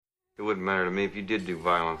It wouldn't matter to me if you did do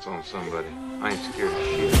violence on somebody. I ain't scared of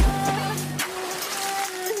shit.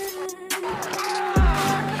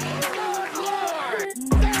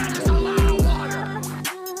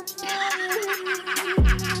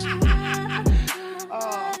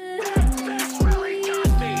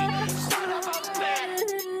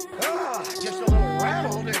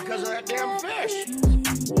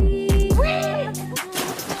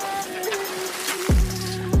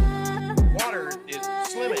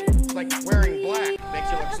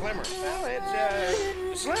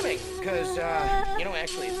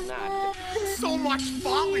 Actually, it's not. So much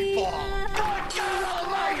volleyball! Good God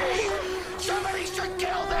Almighty! Somebody should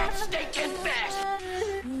kill that stinking fish!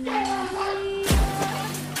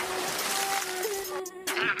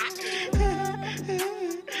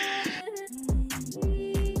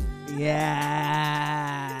 Yeah.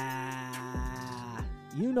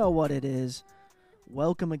 You know what it is.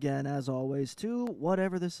 Welcome again, as always, to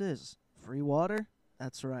whatever this is. Free water?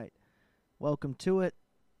 That's right. Welcome to it.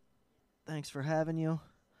 Thanks for having you.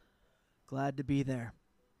 Glad to be there.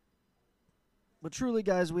 But truly,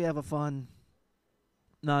 guys, we have a fun,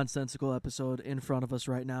 nonsensical episode in front of us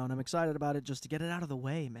right now, and I'm excited about it just to get it out of the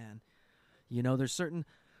way, man. You know, there's certain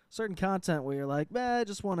content where you're like, I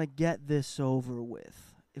just want to get this over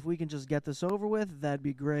with. If we can just get this over with, that'd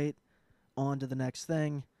be great. On to the next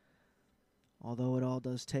thing. Although it all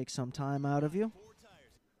does take some time out of you.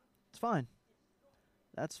 It's fine.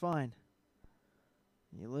 That's fine.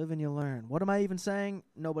 You live and you learn. What am I even saying?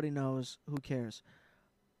 Nobody knows. Who cares?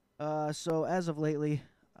 So as of lately,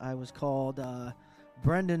 I was called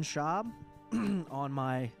Brendan Schaub on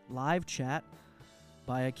my live chat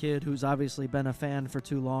by a kid who's obviously been a fan for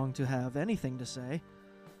too long to have anything to say.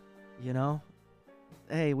 You know?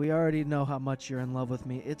 Hey, we already know how much you're in love with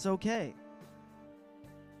me. It's okay.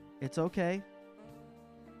 It's okay.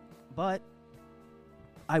 But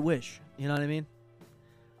I wish. You know what I mean?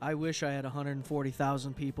 I wish I had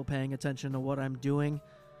 140,000 people paying attention to what I'm doing,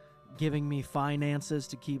 giving me finances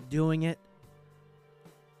to keep doing it.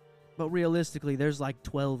 But realistically, there's like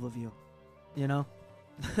 12 of you, you know?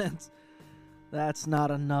 That's not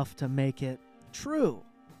enough to make it true,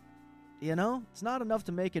 you know? It's not enough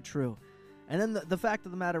to make it true. And then the fact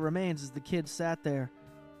of the matter remains is the kid sat there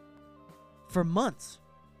for months,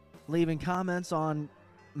 leaving comments on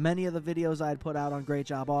many of the videos I had put out on Great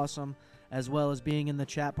Job Awesome, as well as being in the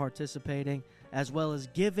chat participating, as well as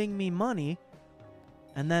giving me money,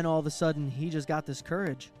 and then all of a sudden he just got this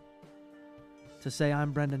courage to say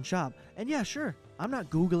I'm Brendan Schaub. And yeah, sure, I'm not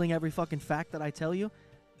Googling every fucking fact that I tell you.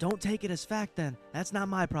 Don't take it as fact then. That's not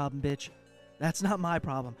my problem, bitch. That's not my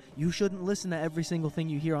problem. You shouldn't listen to every single thing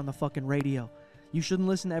you hear on the fucking radio. You shouldn't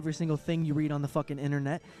listen to every single thing you read on the fucking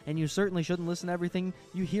internet, and you certainly shouldn't listen to everything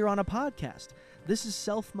you hear on a podcast. This is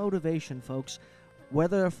self-motivation, folks.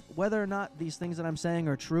 Whether or not these things that I'm saying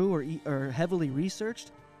are true or heavily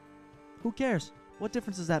researched, who cares? What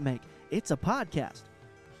difference does that make? It's a podcast,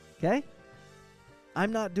 okay?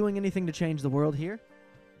 I'm not doing anything to change the world here.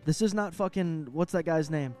 This is not fucking, what's that guy's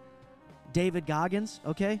name? David Goggins,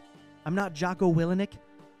 okay? I'm not Jocko Willenick,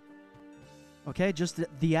 okay? Just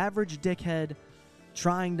the average dickhead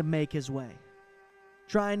trying to make his way,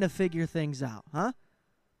 trying to figure things out, huh?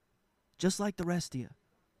 Just like the rest of you.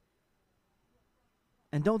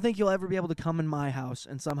 And don't think you'll ever be able to come in my house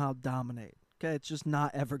and somehow dominate. Okay, it's just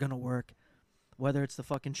not ever going to work. Whether it's the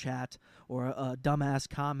fucking chat or a dumbass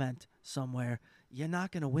comment somewhere, you're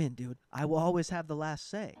not going to win, dude. I will always have the last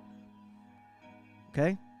say.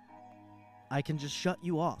 Okay? I can just shut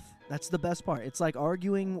you off. That's the best part. It's like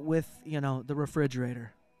arguing with, the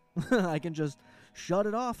refrigerator. I can just shut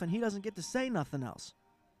it off and he doesn't get to say nothing else.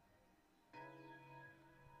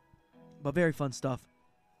 But very fun stuff.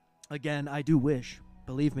 Again, I do wish.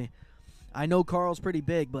 Believe me. I know Carl's pretty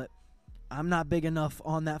big, but I'm not big enough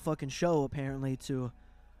on that fucking show, apparently, to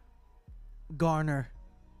garner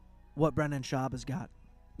what Brendan Schaub has got,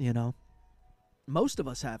 you know? Most of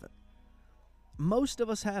us haven't. Most of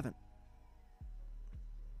us haven't.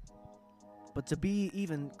 But to be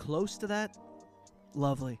even close to that,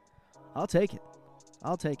 lovely. I'll take it.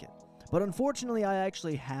 I'll take it. But unfortunately, I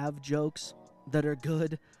actually have jokes that are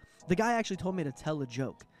good. The guy actually told me to tell a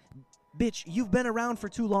joke. Bitch, you've been around for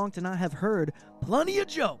too long to not have heard plenty of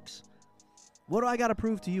jokes. What do I gotta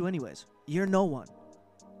prove to you anyways? You're no one.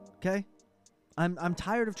 Okay? I'm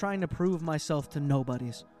tired of trying to prove myself to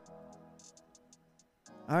nobodies.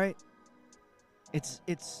 Alright?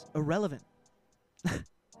 It's irrelevant.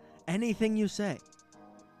 Anything you say.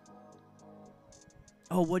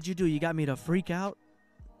 Oh, what'd you do? You got me to freak out?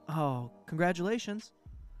 Oh, congratulations.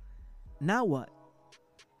 Now what?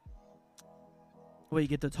 Well, you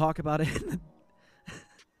get to talk about it.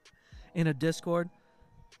 in a Discord.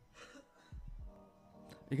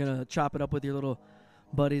 You're going to chop it up with your little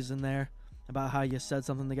buddies in there about how you said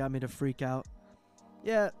something that got me to freak out.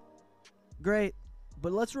 Yeah, great.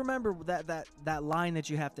 But let's remember that line that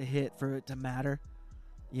you have to hit for it to matter,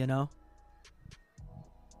 you know?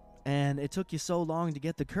 And it took you so long to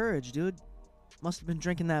get the courage, dude. Must have been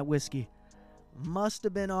drinking that whiskey. Must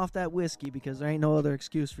have been off that whiskey, because there ain't no other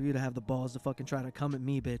excuse for you to have the balls to fucking try to come at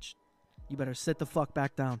me, bitch. You better sit the fuck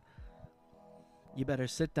back down. You better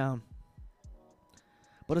sit down.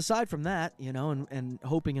 But aside from that, you know, and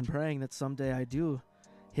hoping and praying that someday I do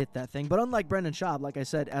hit that thing. But unlike Brendan Schaub, like I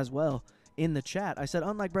said as well in the chat, I said,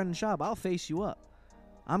 unlike Brendan Schaub, I'll face you up.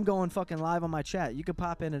 I'm going fucking live on my chat. You can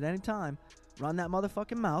pop in at any time, run that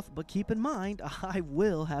motherfucking mouth, but keep in mind, I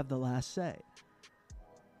will have the last say.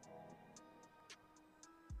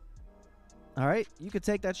 All right? You could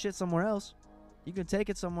take that shit somewhere else. You can take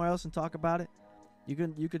it somewhere else and talk about it.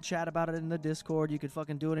 You could chat about it in the Discord. You could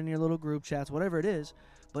fucking do it in your little group chats, whatever it is.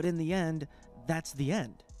 But in the end, that's the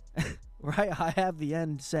end. Right? I have the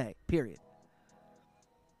end say, period.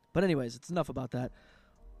 But anyways, it's enough about that.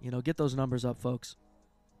 You know, get those numbers up, folks.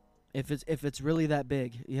 If it's really that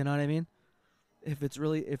big, you know what I mean? If it's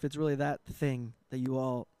really that thing that you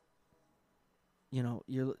all, you know,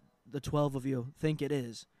 the 12 of you think it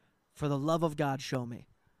is, for the love of God, show me.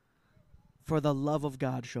 For the love of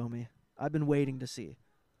God, show me. I've been waiting to see.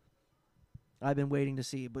 But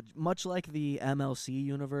much like the MLC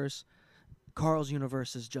universe, Carl's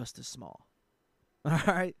universe is just as small. All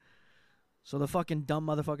right? So the fucking dumb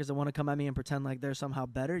motherfuckers that want to come at me and pretend like they're somehow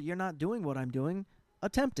better, you're not doing what I'm doing.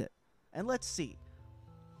 Attempt it. And let's see.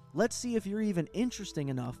 Let's see if you're even interesting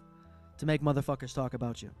enough to make motherfuckers talk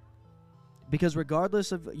about you. Because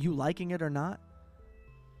regardless of you liking it or not,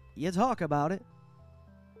 you talk about it.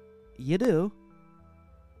 You do.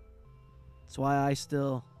 That's why I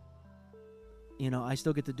still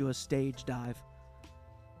get to do a stage dive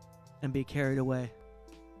and be carried away.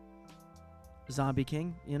 Zombie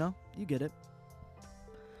King, you know? You get it.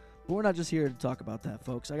 But we're not just here to talk about that,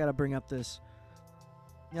 folks. I got to bring up this.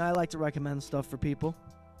 You know, I like to recommend stuff for people.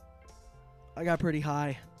 I got pretty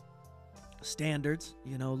high standards,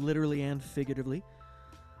 you know, literally and figuratively.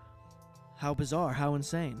 How bizarre, how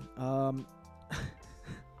insane.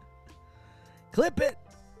 Clip it!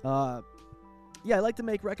 Yeah, I like to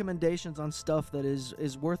make recommendations on stuff that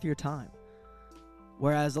is worth your time.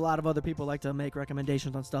 Whereas a lot of other people like to make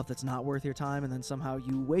recommendations on stuff that's not worth your time, and then somehow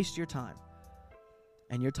you waste your time.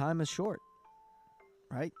 And your time is short.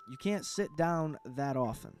 Right? You can't sit down that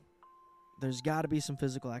often. There's got to be some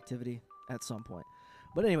physical activity at some point.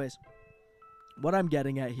 But anyways, what I'm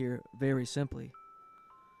getting at here, very simply,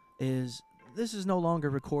 is this is no longer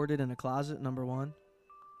recorded in a closet, number one.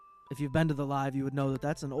 If you've been to the live, you would know that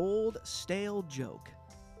that's an old, stale joke.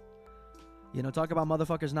 You know, talk about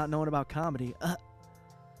motherfuckers not knowing about comedy.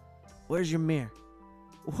 Where's your mirror?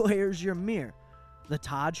 Where's your mirror? The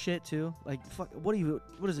Todd shit, too. Like, fuck, what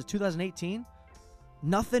is it, 2018?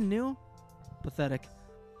 Nothing new? Pathetic.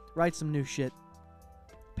 Write some new shit.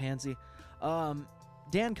 Pansy.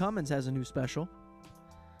 Dan Cummins has a new special.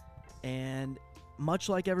 And much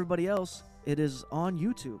like everybody else, it is on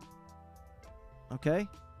YouTube. Okay?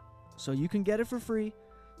 So you can get it for free.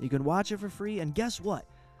 You can watch it for free. And guess what?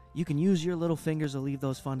 You can use your little fingers to leave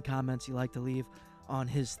those fun comments you like to leave on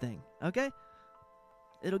his thing. Okay?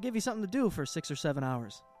 It'll give you something to do for 6 or 7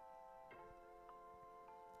 hours.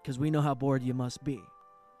 Because we know how bored you must be.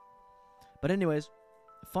 But anyways,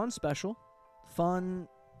 fun special. Fun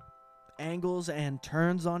angles and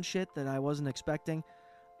turns on shit that I wasn't expecting.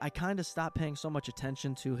 I kind of stopped paying so much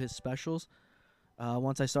attention to his specials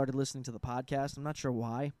once I started listening to the podcast. I'm not sure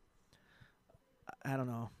why. I don't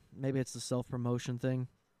know. Maybe it's the self-promotion thing.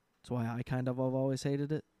 That's why I kind of have always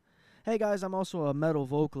hated it. Hey guys, I'm also a metal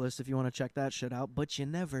vocalist if you want to check that shit out, but you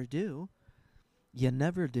never do. You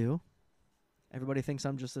never do. Everybody thinks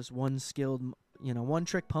I'm just this one-skilled, you know,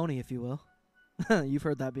 one-trick pony, if you will. You've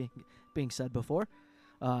heard that being said before.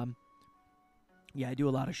 Yeah, I do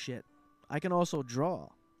a lot of shit. I can also draw.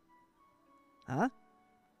 Huh?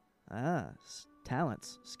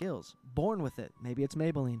 Talents, skills. Born with it. Maybe it's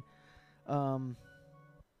Maybelline.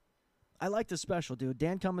 I like this special, dude.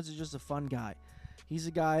 Dan Cummins is just a fun guy. He's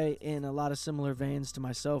a guy in a lot of similar veins to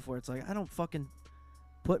myself where it's like, I don't fucking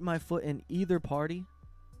put my foot in either party.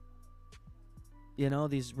 You know,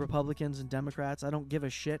 these Republicans and Democrats, I don't give a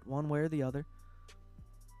shit one way or the other.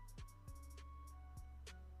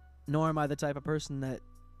 Nor am I the type of person that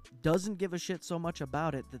doesn't give a shit so much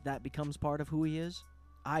about it that becomes part of who he is.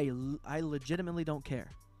 I legitimately don't care.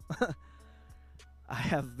 I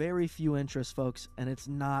have very few interests, folks, and it's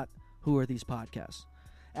not who are these podcasts.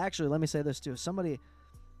 Actually, let me say this too. Somebody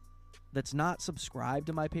that's not subscribed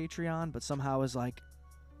to my Patreon, but somehow is like,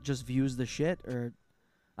 just views the shit, or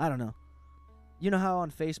I don't know. You know how on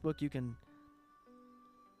Facebook you can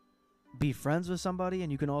be friends with somebody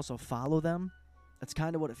and you can also follow them? That's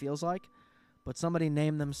kind of what it feels like. But somebody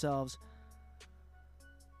named themselves,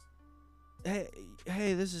 hey,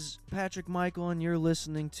 this is Patrick Michael, and you're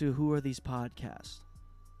listening to Who Are These Podcasts?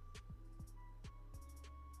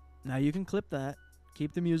 Now, you can clip that.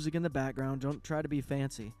 Keep the music in the background. Don't try to be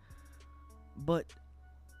fancy. But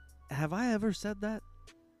have I ever said that?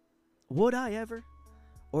 Would I ever?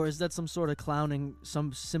 Or is that some sort of clowning,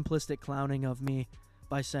 some simplistic clowning of me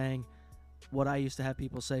by saying what I used to have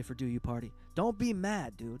people say for Do You Party? Don't be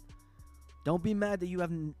mad, dude. Don't be mad that you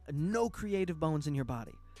have no creative bones in your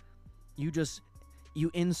body.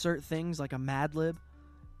 You insert things like a Mad Lib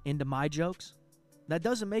into my jokes. That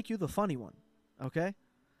doesn't make you the funny one, okay?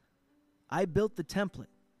 I built the template.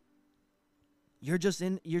 You're just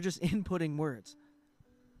inputting words.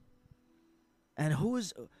 And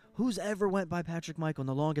who's ever went by Patrick Michael in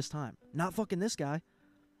the longest time? Not fucking this guy.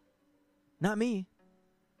 Not me.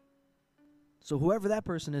 So whoever that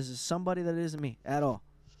person is somebody that isn't me at all.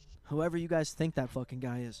 Whoever you guys think that fucking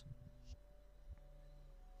guy is.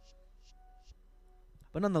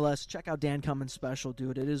 But nonetheless, check out Dan Cummins' special,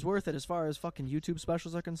 dude. It is worth it as far as fucking YouTube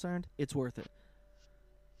specials are concerned. It's worth it.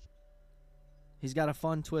 He's got a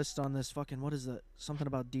fun twist on this fucking, what is it? Something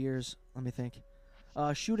about deers. Let me think.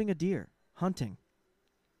 Shooting a deer. Hunting.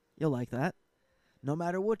 You'll like that. No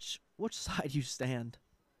matter which side you stand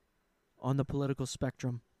on the political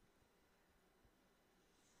spectrum.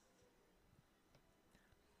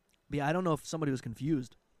 But yeah, I don't know if somebody was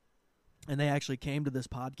confused and they actually came to this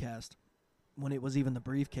podcast when it was even the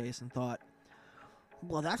briefcase and thought,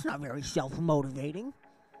 well, that's not very self-motivating.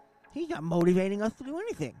 He's not motivating us to do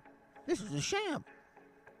anything. This is a sham.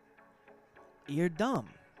 You're dumb.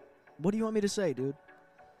 What do you want me to say, dude?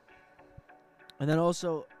 And then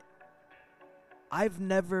also, I've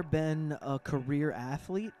never been a career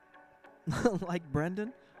athlete like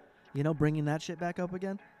Brendan. You know, bringing that shit back up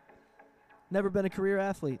again. Never been a career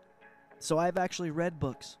athlete. So I've actually read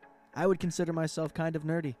books. I would consider myself kind of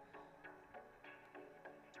nerdy.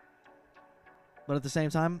 But at the same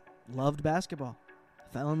time, loved basketball.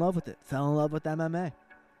 Fell in love with it. Fell in love with MMA.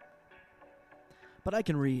 But I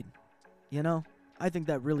can read, you know? I think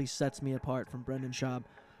that really sets me apart from Brendan Schaub.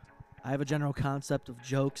 I have a general concept of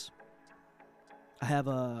jokes. I have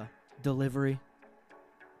a delivery.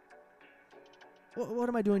 What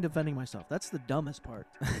am I doing defending myself? That's the dumbest part.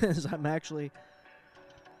 Is I'm actually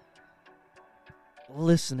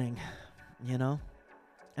listening, you know?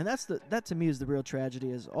 And that to me is the real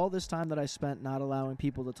tragedy, is all this time that I spent not allowing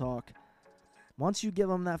people to talk. Once you give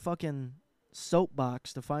them that fucking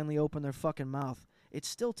soapbox to finally open their fucking mouth, it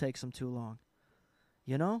still takes them too long.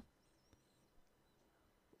 You know?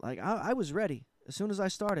 Like, I was ready. As soon as I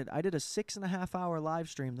started, I did a 6.5 hour live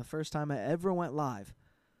stream the first time I ever went live.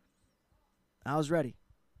 I was ready.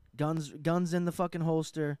 Guns in the fucking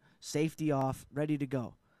holster, safety off, ready to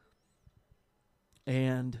go.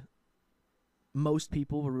 And most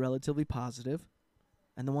people were relatively positive.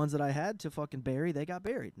 And the ones that I had to fucking bury, they got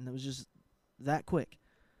buried. And it was just that quick.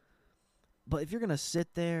 But if you're going to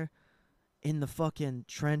sit there in the fucking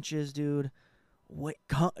trenches, dude,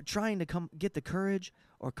 trying to get the courage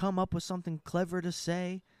or come up with something clever to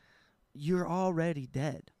say, you're already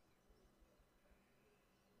dead.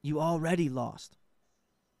 You already lost.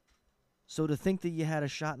 So to think that you had a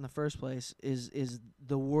shot in the first place is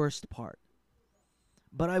the worst part.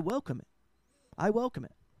 But I welcome it. I welcome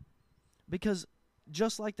it. Because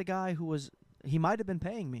just like the guy he might have been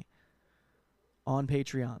paying me on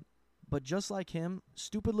Patreon, but just like him,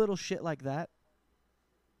 stupid little shit like that,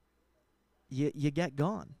 you get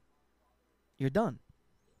gone. You're done.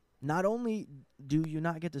 Not only do you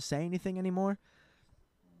not get to say anything anymore,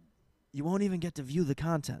 you won't even get to view the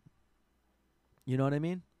content. You know what I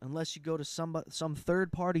mean? Unless you go to some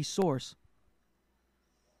third-party source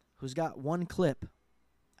who's got one clip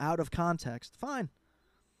out of context, fine.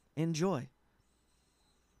 Enjoy.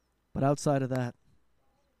 But outside of that,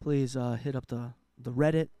 please hit up the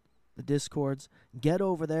Reddit, the Discords. Get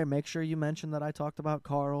over there. Make sure you mention that I talked about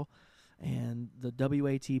Carl and the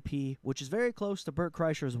WATP, which is very close to Bert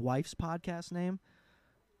Kreischer's wife's podcast name.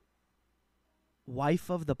 Wife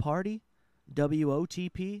of the Party,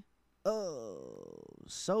 WOTP. Oh,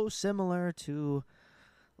 so similar to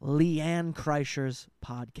Leanne Kreischer's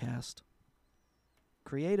podcast.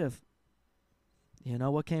 Creative. You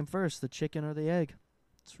know what came first, the chicken or the egg?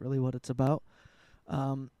 It's really what it's about.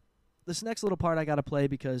 This next little part I got to play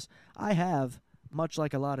because I have much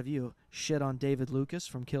like a lot of you shit on David Lucas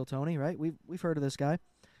from Kill Tony, right? We've heard of this guy.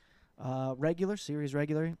 Series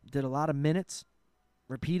regular, did a lot of minutes,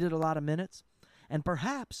 repeated a lot of minutes, and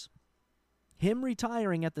perhaps him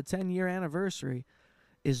retiring at the 10-year anniversary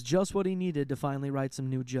is just what he needed to finally write some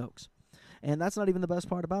new jokes. And that's not even the best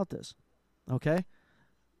part about this, okay?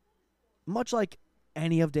 Much like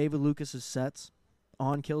any of David Lucas's sets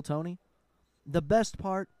on Kill Tony, the best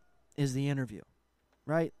part is the interview,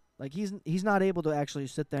 right? Like, he's not able to actually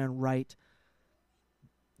sit there and write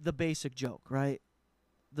the basic joke, right?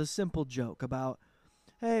 The simple joke about,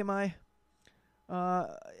 hey, I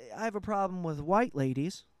have a problem with white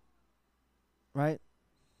ladies, right?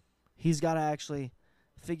 He's got to actually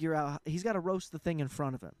figure out, he's got to roast the thing in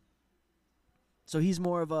front of him. So he's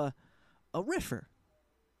more of a riffer.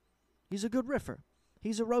 He's a good riffer.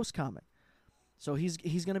 He's a roast comic. So he's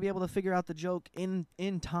going to be able to figure out the joke in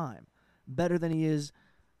time better than he is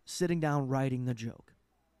sitting down writing the joke.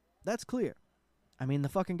 That's clear. I mean, the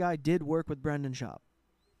fucking guy did work with Brendan Schaub.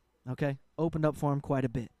 Okay? Opened up for him quite a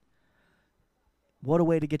bit. What a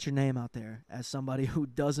way to get your name out there as somebody who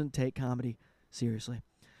doesn't take comedy seriously.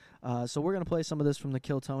 So we're going to play some of this from the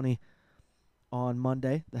Kill Tony on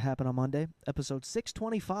Monday, that happened on Monday, episode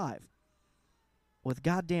 625, with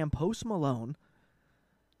goddamn Post Malone,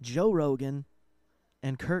 Joe Rogan,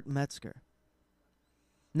 and Kurt Metzger.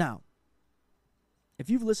 Now, if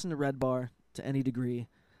you've listened to Red Bar to any degree,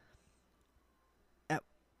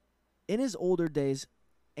 in his older days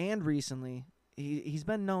and recently, he's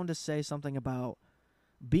been known to say something about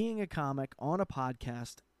being a comic on a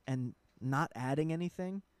podcast and not adding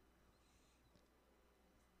anything.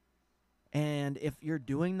 And if you're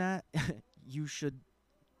doing that, you should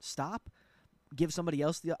stop. Give somebody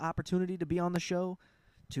else the opportunity to be on the show,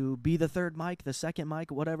 to be the third mic, the second mic,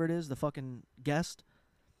 whatever it is, the fucking guest.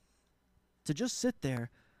 To just sit there,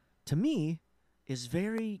 to me, is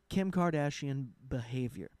very Kim Kardashian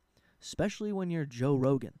behavior, especially when you're Joe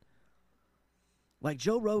Rogan. Like,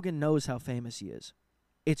 Joe Rogan knows how famous he is.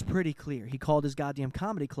 It's pretty clear. He called his goddamn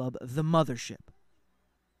comedy club the Mothership.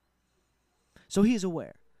 So he's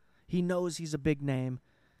aware. He knows he's a big name,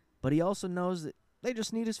 but he also knows that they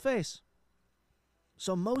just need his face.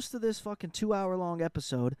 So most of this fucking 2-hour-long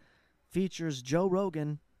episode features Joe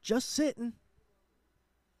Rogan just sitting.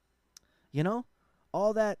 You know?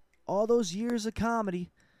 All those years of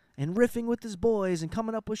comedy and riffing with his boys and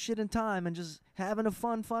coming up with shit in time and just having a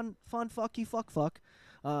fun fucky fuck.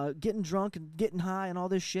 Getting drunk and getting high and all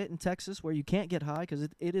this shit in Texas where you can't get high because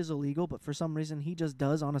it is illegal, but for some reason he just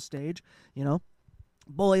does on a stage, you know?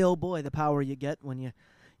 Boy, oh boy, the power you get when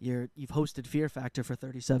you've hosted Fear Factor for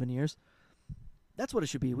 37 years. That's what it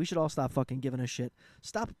should be. We should all stop fucking giving a shit.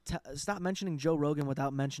 Stop mentioning Joe Rogan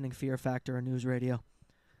without mentioning Fear Factor or News Radio.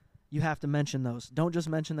 You have to mention those. Don't just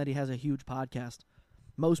mention that he has a huge podcast.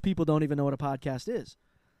 Most people don't even know what a podcast is.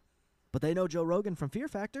 But they know Joe Rogan from Fear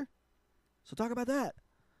Factor. So talk about that.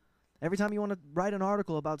 Every time you want to write an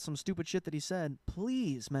article about some stupid shit that he said,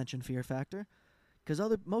 please mention Fear Factor. Because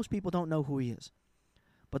most people don't know who he is.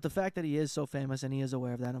 But the fact that he is so famous and he is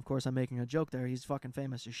aware of that, and of course I'm making a joke there, he's fucking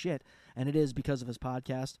famous as shit, and it is because of his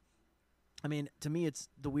podcast. I mean, to me it's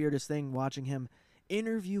the weirdest thing watching him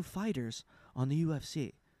interview fighters on the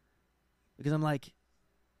UFC. Because I'm like,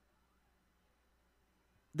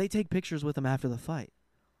 they take pictures with him after the fight.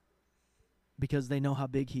 Because they know how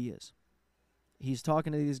big he is. He's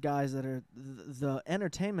talking to these guys that are the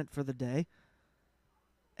entertainment for the day,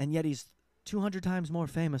 and yet he's 200 times more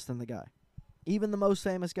famous than the guy. Even the most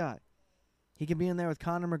famous guy. He can be in there with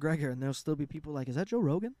Conor McGregor, and there'll still be people like, is that Joe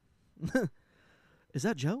Rogan? Is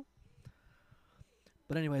that Joe?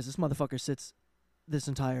 But anyways, this motherfucker sits this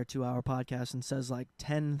entire 2-hour podcast and says like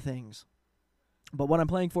 10 things. But what I'm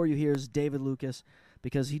playing for you here is David Lucas,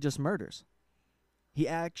 because he just murders. He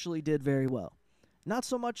actually did very well. Not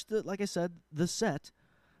so much, like I said, the set,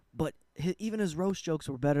 but even his roast jokes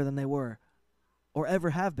were better than they were or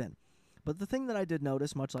ever have been. But the thing that I did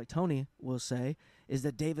notice, much like Tony will say, is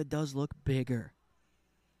that David does look bigger.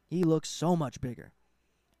 He looks so much bigger.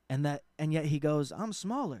 And yet he goes, I'm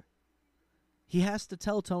smaller. He has to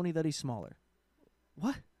tell Tony that he's smaller.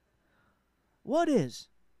 What? What is?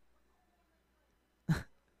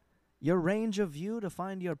 Your range of view to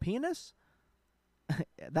find your penis?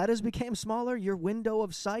 That has become smaller? Your window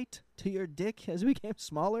of sight to your dick has become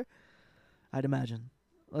smaller? I'd imagine.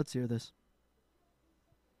 Let's hear this.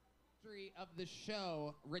 Of the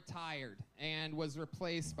show retired and was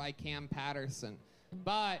replaced by Cam Patterson.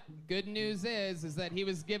 But good news is that he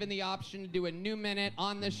was given the option to do a new minute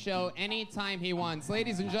on the show anytime he wants.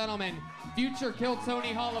 Ladies and gentlemen, future Kill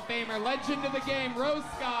Tony Hall of Famer, legend of the game, roast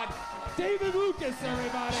god, David Lucas,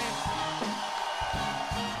 everybody.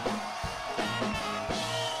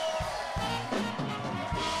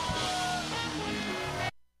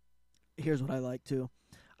 here's what I like too.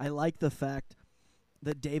 I like the fact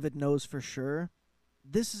that David knows for sure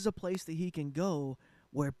this is a place that he can go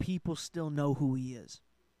where people still know who he is.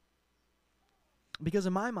 Because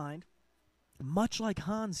in my mind, much like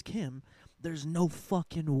Hans Kim, there's no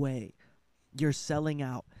fucking way you're selling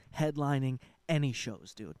out, headlining any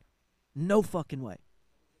shows, dude. No fucking way.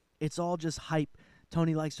 It's all just hype.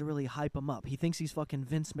 Tony likes to really hype him up. He thinks he's fucking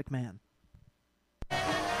Vince McMahon.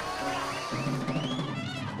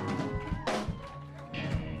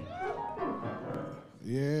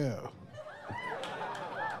 Yeah.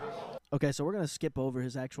 Okay, so we're going to skip over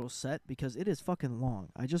his actual set because it is fucking long.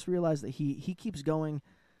 I just realized that he keeps going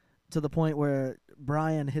to the point where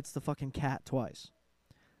Brian hits the fucking cat twice.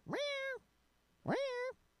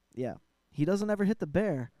 Yeah. He doesn't ever hit the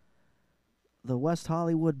bear. The West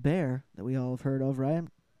Hollywood bear that we all have heard of, right?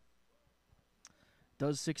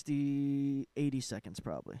 Does 60, 80 seconds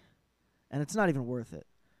probably. And it's not even worth it.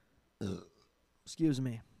 Excuse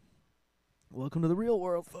me. Welcome to the real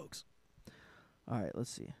world, folks. All right,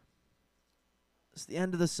 let's see. It's the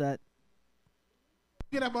end of the set.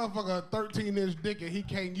 Get that motherfucker a 13-inch dick and he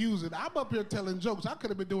can't use it. I'm up here telling jokes. I could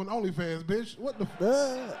have been doing OnlyFans, bitch. What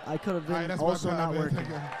the I could have been All right, that's also my time, not man. working. Thank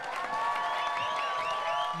you.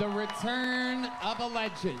 The return of a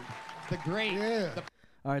legend. The great. Yeah.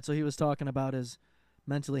 All right, so he was talking about his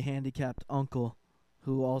mentally handicapped uncle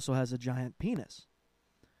who also has a giant penis.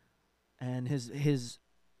 And his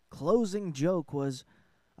closing joke was,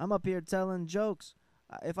 I'm up here telling jokes.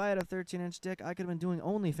 If I had a 13-inch dick, I could have been doing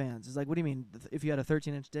OnlyFans. It's like, what do you mean? If you had a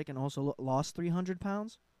 13-inch dick and also lost 300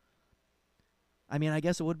 pounds? I mean, I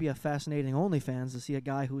guess it would be a fascinating OnlyFans to see a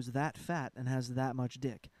guy who's that fat and has that much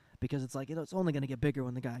dick. Because it's like, it's only going to get bigger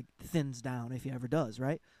when the guy thins down, if he ever does,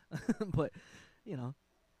 right? But,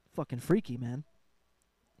 fucking freaky, man.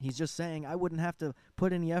 He's just saying, I wouldn't have to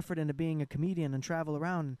put any effort into being a comedian and travel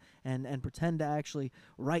around and pretend to actually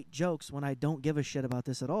write jokes when I don't give a shit about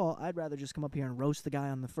this at all. I'd rather just come up here and roast the guy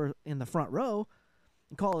on in the front row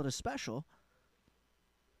and call it a special.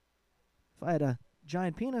 If I had a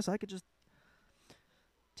giant penis, I could just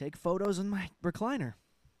take photos in my recliner.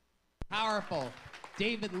 Powerful.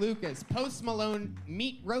 David Lucas. Post Malone,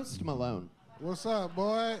 meet Roast Malone. What's up,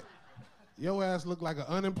 boy? Your ass look like an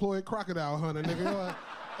unemployed crocodile hunter, nigga.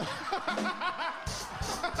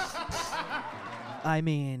 I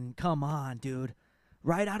mean, come on, dude.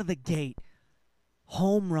 Right out of the gate,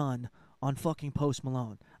 home run on fucking Post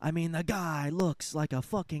Malone. I mean, the guy looks like a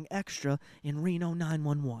fucking extra in Reno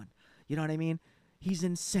 911. You know what I mean? He's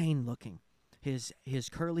insane looking. His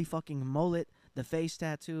curly fucking mullet, the face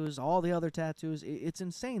tattoos, all the other tattoos, it's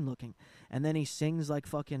insane looking. And then he sings like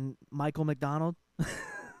fucking Michael McDonald.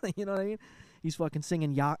 You know what I mean? He's fucking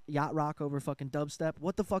singing yacht rock over fucking dubstep.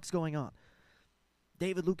 What the fuck's going on?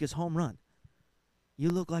 David Lucas, home run. You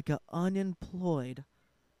look like an unemployed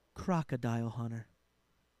crocodile hunter.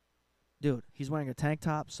 Dude, he's wearing a tank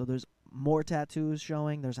top, so there's more tattoos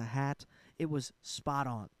showing. There's a hat. It was spot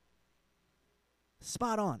on.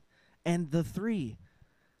 Spot on. And the three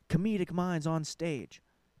comedic minds on stage,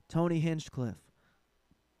 Tony Hinchcliffe,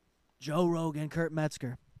 Joe Rogan, Kurt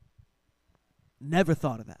Metzger, never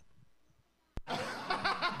thought of that.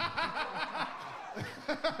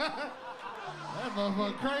 That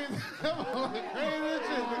motherfucker crazy. That motherfucker crazy as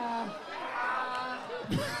shit, nigga.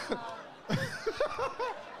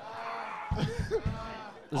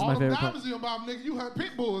 This is All my them favorite part. diamonds in your mouth, nigga. You hunt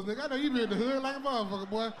pit bulls, nigga. I know you be in the hood like a motherfucker,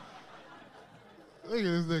 boy. Look at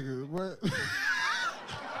this nigga, boy.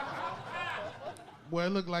 Boy, it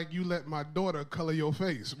look like you let my daughter color your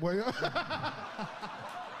face, boy.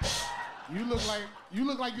 You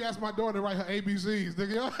look like you asked my daughter to write her ABCs,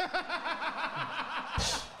 nigga.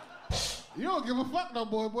 You don't give a fuck no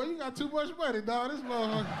boy. You got too much money, dog.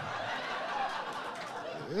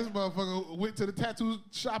 This motherfucker went to the tattoo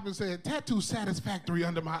shop and said, "Tattoo satisfactory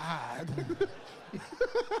under my eye."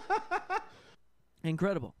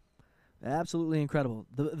 Incredible. Absolutely incredible.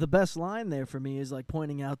 The best line there for me is like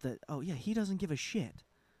pointing out that, oh yeah, he doesn't give a shit.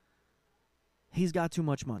 He's got too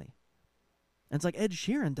much money. And it's like Ed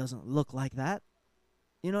Sheeran doesn't look like that.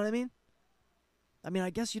 You know what I mean? I mean,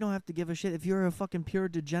 I guess you don't have to give a shit. If you're a fucking pure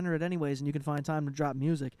degenerate anyways and you can find time to drop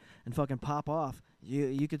music and fucking pop off,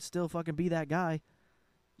 you could still fucking be that guy.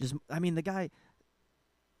 The guy,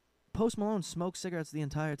 Post Malone smokes cigarettes the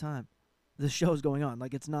entire time the show's going on.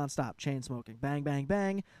 Like, it's nonstop, chain smoking, bang, bang,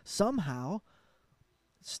 bang. Somehow,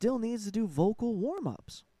 still needs to do vocal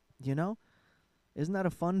warm-ups, you know? Isn't that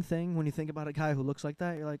a fun thing when you think about a guy who looks like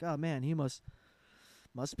that? You're like, oh man, he must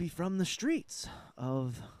be from the streets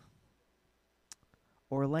of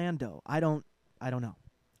Orlando. I don't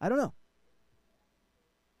know.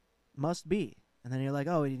 Must be. And then you're like,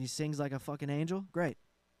 oh, he sings like a fucking angel? Great.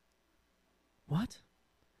 What?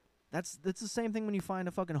 That's the same thing when you find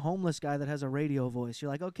a fucking homeless guy that has a radio voice. You're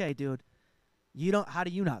like, okay, dude, how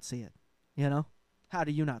do you not see it? You know? How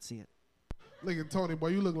do you not see it? Look at Tony, boy,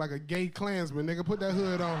 you look like a gay Klansman, nigga. Put that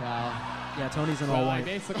hood on. Yeah, Tony's an all white.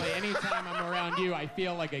 Basically, anytime I'm around you, I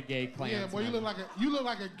feel like a gay Klansman. Yeah, boy, you look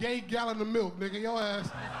like a gay gallon of milk, nigga. Your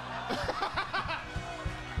ass.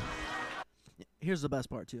 Here's the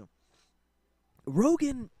best part, too.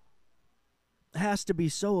 Rogan has to be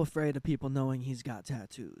so afraid of people knowing he's got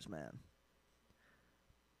tattoos, man.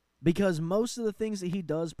 Because most of the things that he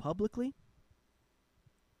does publicly,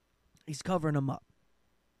 he's covering them up.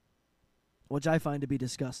 Which I find to be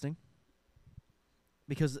disgusting.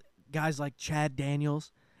 Because guys like Chad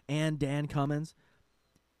Daniels and Dan Cummins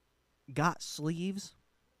got sleeves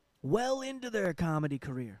well into their comedy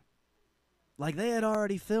career. Like they had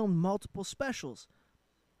already filmed multiple specials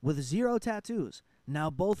with 0 tattoos. Now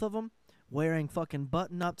both of them wearing fucking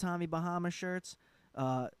button-up Tommy Bahama shirts,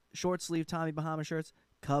 short-sleeve Tommy Bahama shirts,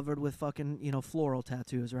 covered with fucking, floral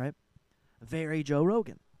tattoos, right? Very Joe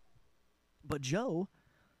Rogan. But Joe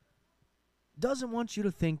doesn't want you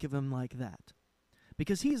to think of him like that.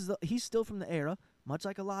 Because he's still from the era, much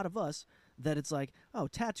like a lot of us, that it's like, oh,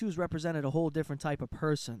 tattoos represented a whole different type of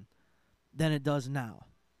person than it does now.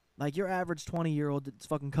 Like, your average 20-year-old that's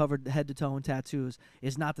fucking covered head to toe in tattoos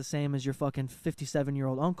is not the same as your fucking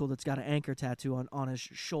 57-year-old uncle that's got an anchor tattoo on his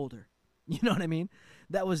shoulder. You know what I mean?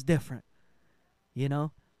 That was different. You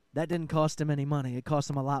know? That didn't cost him any money. It cost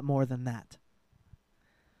him a lot more than that.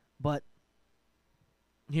 But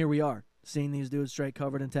here we are, seeing these dudes straight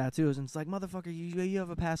covered in tattoos, and it's like, motherfucker, you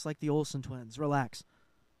have a past like the Olsen twins. Relax.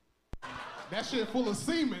 That shit full of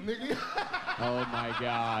semen, nigga. Oh, my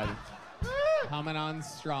God. Coming on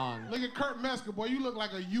strong. Look at Kurt Metzger, boy. You look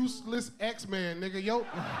like a useless X-Man, nigga. Your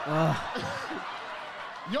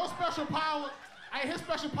special power, his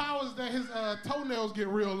special power is that his toenails get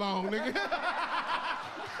real long, nigga.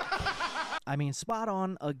 I mean, spot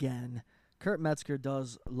on again. Kurt Metzger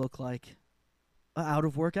does look like an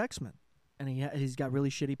out-of-work X-Men. And he's got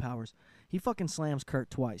really shitty powers. He fucking slams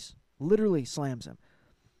Kurt twice. Literally slams him.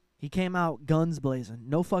 He came out guns blazing.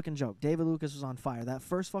 No fucking joke. David Lucas was on fire. That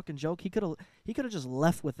first fucking joke, he could have just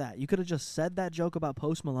left with that. You could have just said that joke about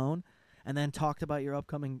Post Malone and then talked about your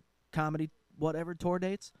upcoming comedy whatever tour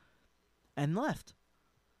dates and left.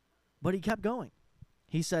 But he kept going.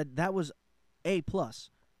 He said that was A+.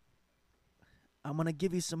 I'm going to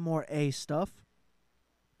give you some more A stuff.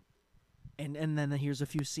 And then here's a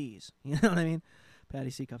few C's. You know what I mean?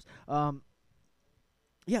 Patty C cups.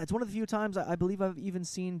 Yeah, it's one of the few times I believe I've even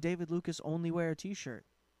seen David Lucas only wear a T-shirt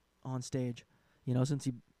on stage, since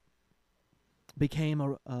he became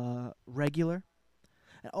a regular.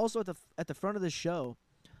 And also at the front of the show,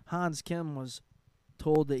 Hans Kim was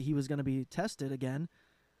told that he was going to be tested again.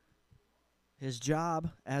 His job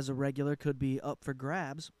as a regular could be up for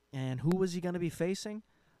grabs, and who was he going to be facing?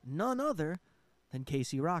 None other than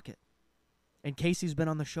Casey Rocket. And Casey's been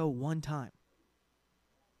on the show one time.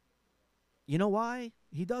 You know why?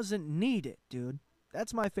 He doesn't need it, dude.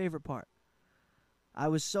 That's my favorite part. I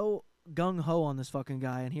was so gung-ho on this fucking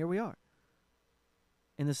guy, and here we are.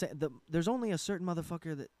 There's only a certain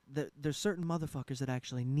motherfucker there's certain motherfuckers that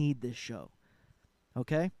actually need this show.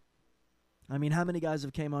 Okay? I mean, how many guys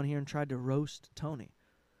have came on here and tried to roast Tony?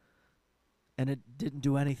 And it didn't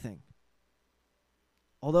do anything.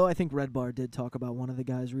 Although I think Red Bar did talk about one of the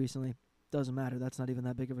guys recently. Doesn't matter. That's not even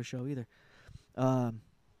that big of a show either.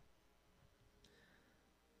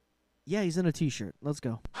 Yeah, he's in a T-shirt. Let's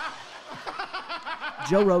go.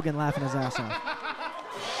 Joe Rogan laughing his ass off.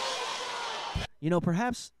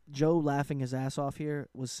 Perhaps Joe laughing his ass off here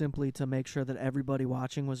was simply to make sure that everybody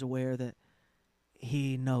watching was aware that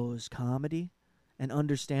he knows comedy and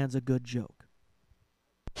understands a good joke.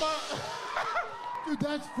 Dude,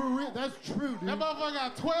 that's for real. That's true, dude. That motherfucker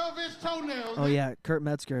got 12-inch toenails. Oh, yeah. Kurt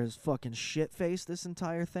Metzger is fucking shit-faced this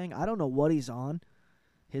entire thing. I don't know what he's on.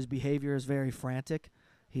 His behavior is very frantic.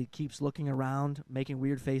 He keeps looking around, making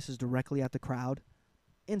weird faces directly at the crowd.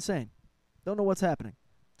 Insane. Don't know what's happening.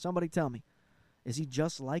 Somebody tell me. Is he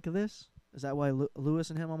just like this? Is that why Lewis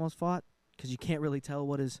and him almost fought? Because you can't really tell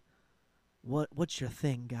what's your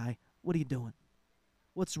thing, guy? What are you doing?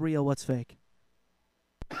 What's real, what's fake?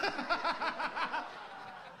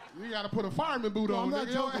 You gotta put a fireman boot on. I'm not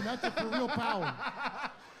joking. That's a for real power.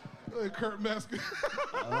 Kurt Metzger.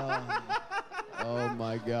 Oh,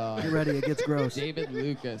 my God. Get ready. It gets gross. David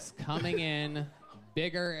Lucas coming in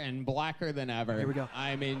bigger and blacker than ever. Here we go.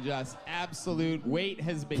 I mean, just absolute weight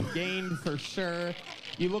has been gained for sure.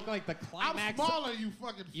 You look like the climax. I'm smaller, you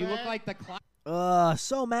fucking fat. You look like the climax.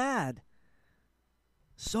 So mad.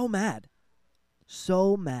 So mad.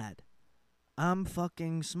 So mad. I'm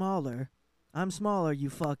fucking smaller. I'm smaller,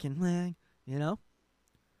 you fucking leg. You know?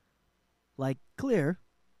 Like,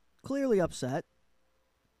 clearly upset.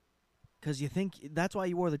 Because you think, that's why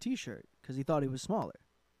you wore the t-shirt. Because he thought he was smaller.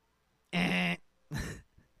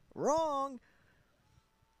 Wrong.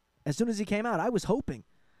 As soon as he came out, I was hoping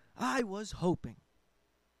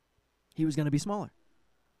he was going to be smaller.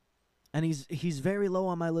 And he's very low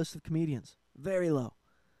on my list of comedians. Very low.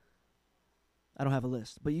 I don't have a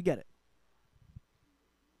list, but you get it.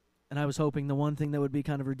 And I was hoping the one thing that would be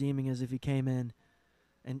kind of redeeming is if he came in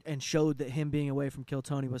and showed that him being away from Kill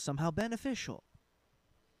Tony was somehow beneficial.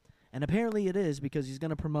 And apparently it is, because he's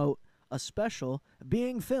going to promote a special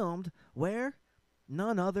being filmed where?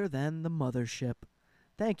 None other than the mothership.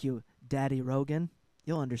 Thank you, Daddy Rogan.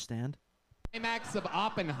 You'll understand. Climax of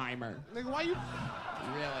Oppenheimer. Nigga, why you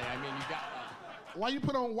Really, I mean, you got... why you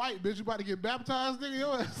put on white, bitch? You about to get baptized, nigga?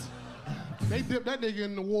 Your ass. They dipped that nigga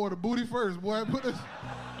in the water, booty first, boy. Put this.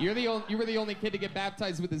 You were the only kid to get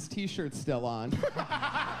baptized with his t-shirt still on. Fucking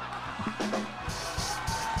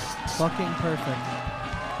perfect.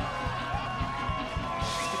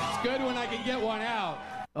 It's good when I can get one out.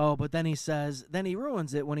 Oh, but then he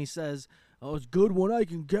ruins it when he says, oh, it's good when I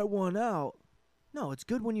can get one out. No, it's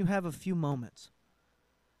good when you have a few moments.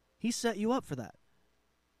 He set you up for that.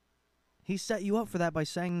 He set you up for that by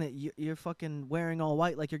saying that you're fucking wearing all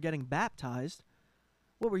white like you're getting baptized.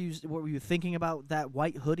 What were you thinking about that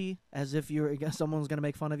white hoodie as if someone's going to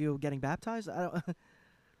make fun of you getting baptized?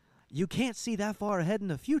 You can't see that far ahead in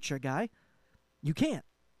the future, guy. You can't.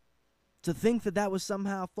 To think that was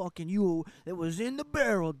somehow fucking you, it was in the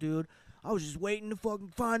barrel, dude. I was just waiting to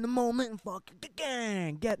fucking find the moment and fucking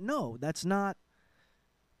no, that's not.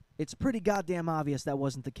 It's pretty goddamn obvious that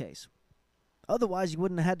wasn't the case. Otherwise, you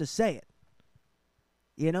wouldn't have had to say it.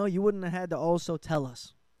 You know, you wouldn't have had to also tell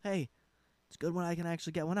us, hey, it's good when I can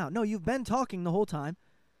actually get one out. No, you've been talking the whole time.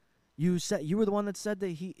 You were the one that said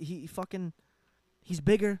that he's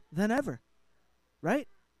bigger than ever, right?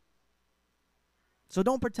 So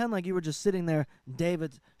don't pretend like you were just sitting there,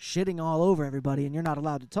 David, shitting all over everybody, and you're not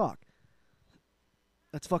allowed to talk.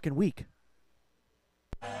 That's fucking weak.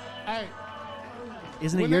 Hey.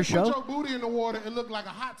 Isn't it your show? When they put your booty in the water, it looked like a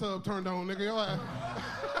hot tub turned on, nigga. Your ass.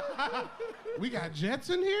 We got jets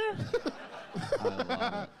in here? I love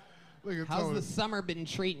it. Look at How's Tony. the summer been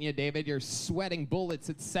treating you, David? You're sweating bullets.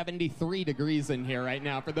 It's 73 degrees in here right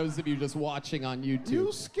now for those of you just watching on YouTube.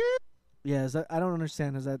 You scared? Yeah, I don't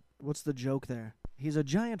understand. What's the joke there? He's a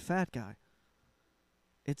giant fat guy.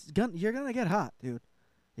 You're gonna get hot, dude.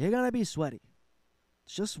 You're gonna be sweaty.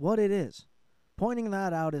 It's just what it is. Pointing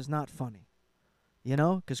that out is not funny. You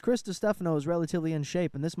know? Because Chris DiStefano is relatively in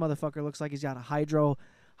shape, and this motherfucker looks like he's got a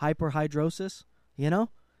hyperhidrosis. You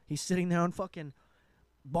know? He's sitting there on fucking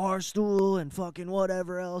bar stool and fucking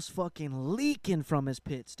whatever else, fucking leaking from his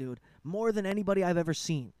pits, dude. More than anybody I've ever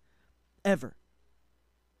seen. Ever.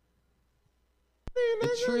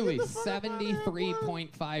 It's truly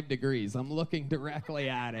 73.5 degrees. I'm looking directly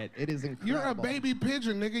at it. It is incredible. You're a baby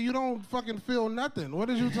pigeon, nigga. You don't fucking feel nothing. What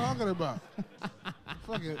is you talking about?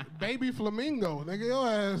 Fucking baby flamingo, nigga. Your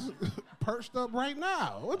ass perched up right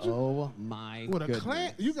now. What you? Oh my With goodness. a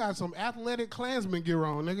clan, you got some athletic Klansman gear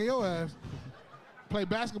on, nigga. Your ass play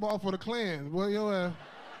basketball for the Klan. Boy, your ass.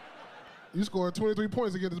 You scored 23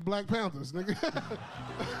 points against the Black Panthers, nigga.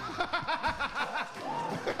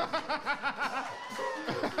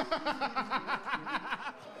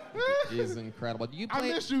 It is incredible. Do you I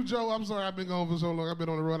play? miss you, Joe. I'm sorry I've been gone for so long. I've been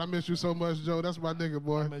on the road. I miss you so much, Joe. That's my nigga,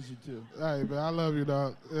 boy. I miss you too. Hey, man, I love you,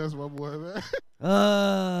 dog. That's my boy, man.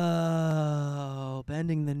 Oh,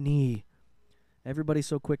 bending the knee. Everybody's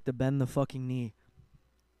so quick to bend the fucking knee.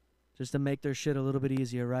 Just to make their shit a little bit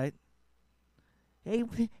easier, right? Hey,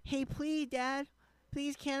 please, Dad.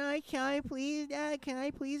 Please, can I please, Dad? Can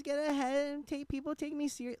I please get ahead and take me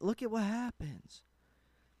serious? Look at what happens.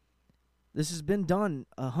 This has been done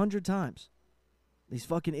 100 times. These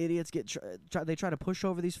fucking idiots they try to push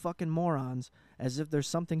over these fucking morons as if there's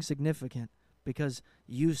something significant because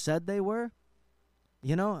you said they were.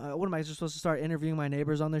 You know, what am I just supposed to start interviewing my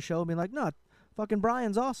neighbors on this show and being like, no, fucking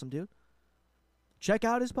Brian's awesome, dude. Check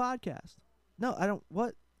out his podcast. No, I don't.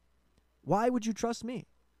 What? Why would you trust me?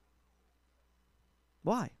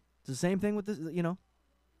 Why? It's the same thing with this, you know,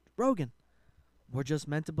 Rogan. We're just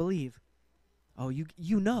meant to believe. Oh,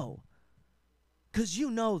 you know. Because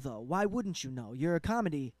you know, though. Why wouldn't you know? You're a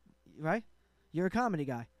comedy, right? You're a comedy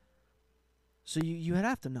guy. So you'd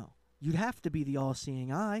have to know. You'd have to be the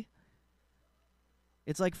all-seeing eye.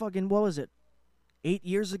 It's like fucking, what was it? 8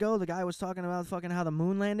 years ago, the guy was talking about fucking how the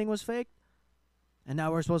moon landing was fake. And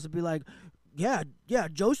now we're supposed to be like, Yeah,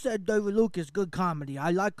 Joe said David Lucas good comedy.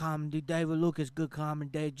 I like comedy. David Lucas good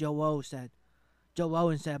comedy. Joe Owen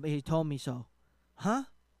said, but he told me so. Huh?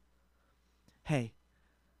 Hey,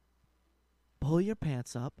 pull your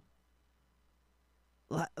pants up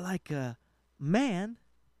like a man.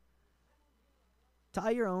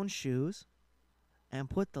 Tie your own shoes and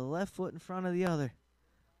put the left foot in front of the other.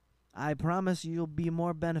 I promise you'll be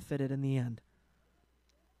more benefited in the end.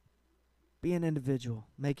 Be an individual.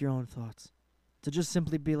 Make your own thoughts. To just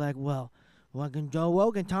simply be like, well, fucking Joe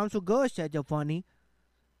Rogan, Tom Segura said you're funny.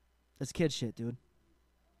 That's kid shit, dude.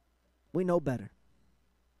 We know better.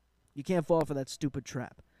 You can't fall for that stupid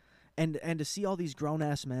trap. And to see all these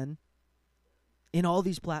grown-ass men in all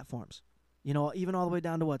these platforms, you know, even all the way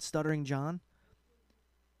down to what, Stuttering John?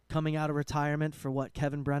 Coming out of retirement for what,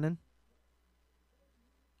 Kevin Brennan?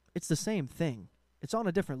 It's the same thing. It's on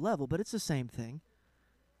a different level, but it's the same thing.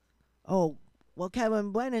 Oh, well,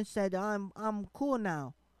 Kevin Brennan said I'm cool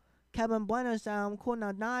now. Kevin Brennan said I'm cool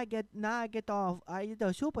now. Now I get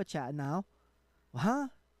the super chat now. Huh?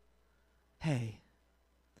 Hey,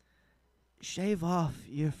 shave off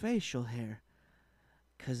your facial hair,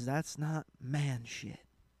 'cause that's not man shit.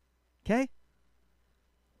 'Kay?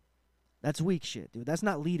 That's weak shit, dude. That's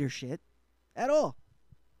not leader shit at all.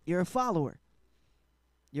 You're a follower.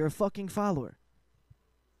 You're a fucking follower.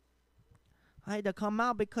 I had to come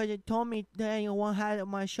out because you told me that anyone had it on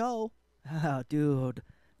my show. Oh, dude,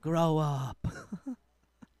 grow up.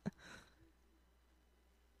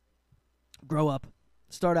 Grow up.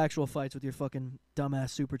 Start actual fights with your fucking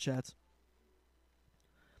dumbass super chats.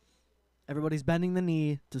 Everybody's bending the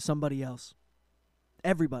knee to somebody else.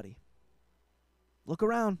 Everybody. Look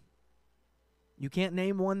around. You can't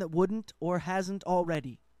name one that wouldn't or hasn't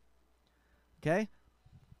already. Okay?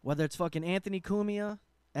 Whether it's fucking Anthony Cumia,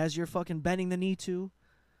 as you're fucking bending the knee to,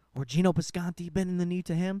 or Gino Pisconti bending the knee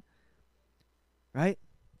to him. Right?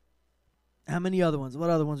 How many other ones? What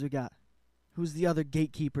other ones we got? Who's the other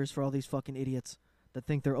gatekeepers for all these fucking idiots that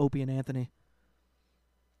think they're Opie and Anthony?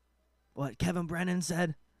 What, Kevin Brennan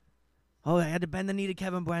said? Oh, I had to bend the knee to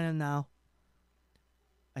Kevin Brennan now.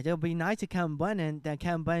 It'll be nice to Kevin Brennan. Then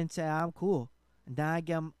Kevin Brennan said, I'm cool. And then I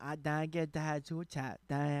get that super chat.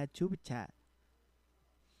 Then I had super chat.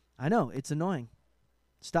 I know, it's annoying.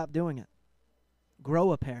 Stop doing it.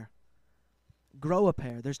 Grow a pair. Grow a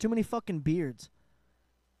pair. There's too many fucking beards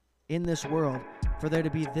in this world for there to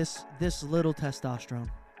be this little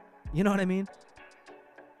testosterone. You know what I mean?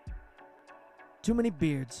 Too many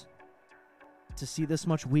beards to see this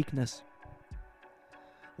much weakness.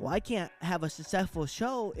 Well, I can't have a successful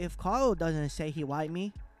show if Carl doesn't say he like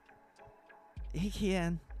me. He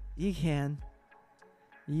can. You can.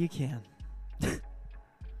 You can.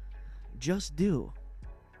 Just do.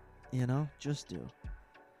 You know? Just do.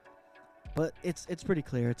 But it's pretty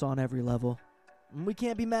clear. It's on every level. And we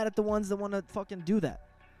can't be mad at the ones that want to fucking do that.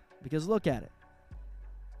 Because look at it.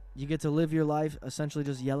 You get to live your life essentially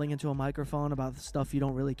just yelling into a microphone about stuff you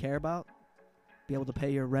don't really care about. Be able to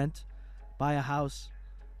pay your rent. Buy a house.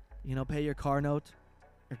 You know, pay your car note.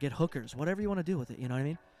 Or get hookers. Whatever you want to do with it. You know what I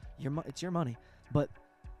mean? It's your money. But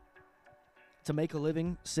to make a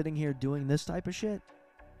living sitting here doing this type of shit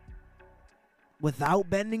without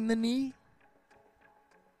bending the knee,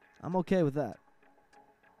 I'm okay with that.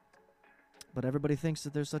 But everybody thinks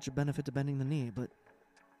that there's such a benefit to bending the knee. But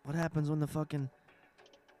what happens when the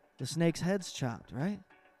snake's head's chopped, right?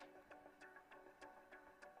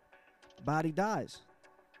 Body dies.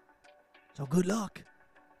 So good luck,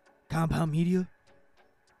 Compound Media.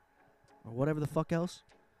 Or whatever the fuck else.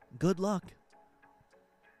 Good luck.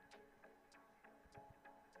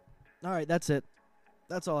 Alright, that's it.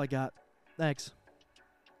 That's all I got. Thanks.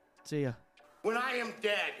 See ya. When I am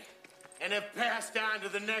dead and have passed on to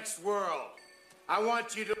the next world, I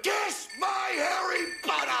want you to kiss my hairy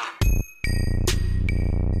butter!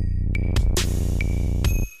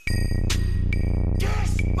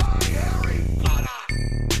 Kiss my hairy butter!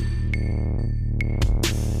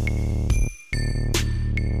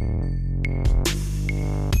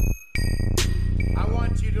 I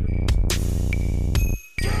want you to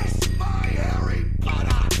kiss my hairy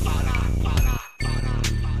butter!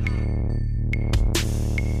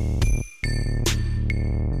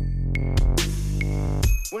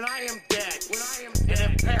 When I am dead, and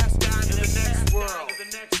have passed on to the next world,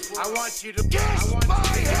 I want you to kiss my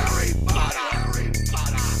hairy butter!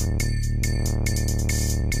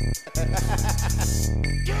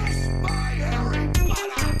 Kiss my hairy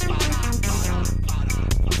butter!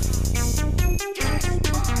 Kiss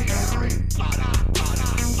my hairy butter!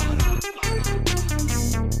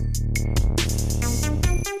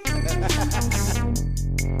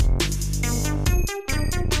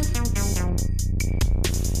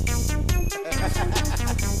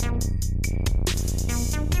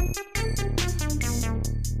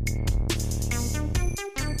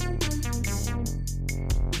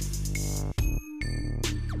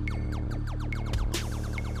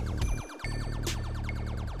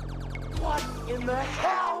 in the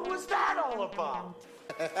hell was that all about?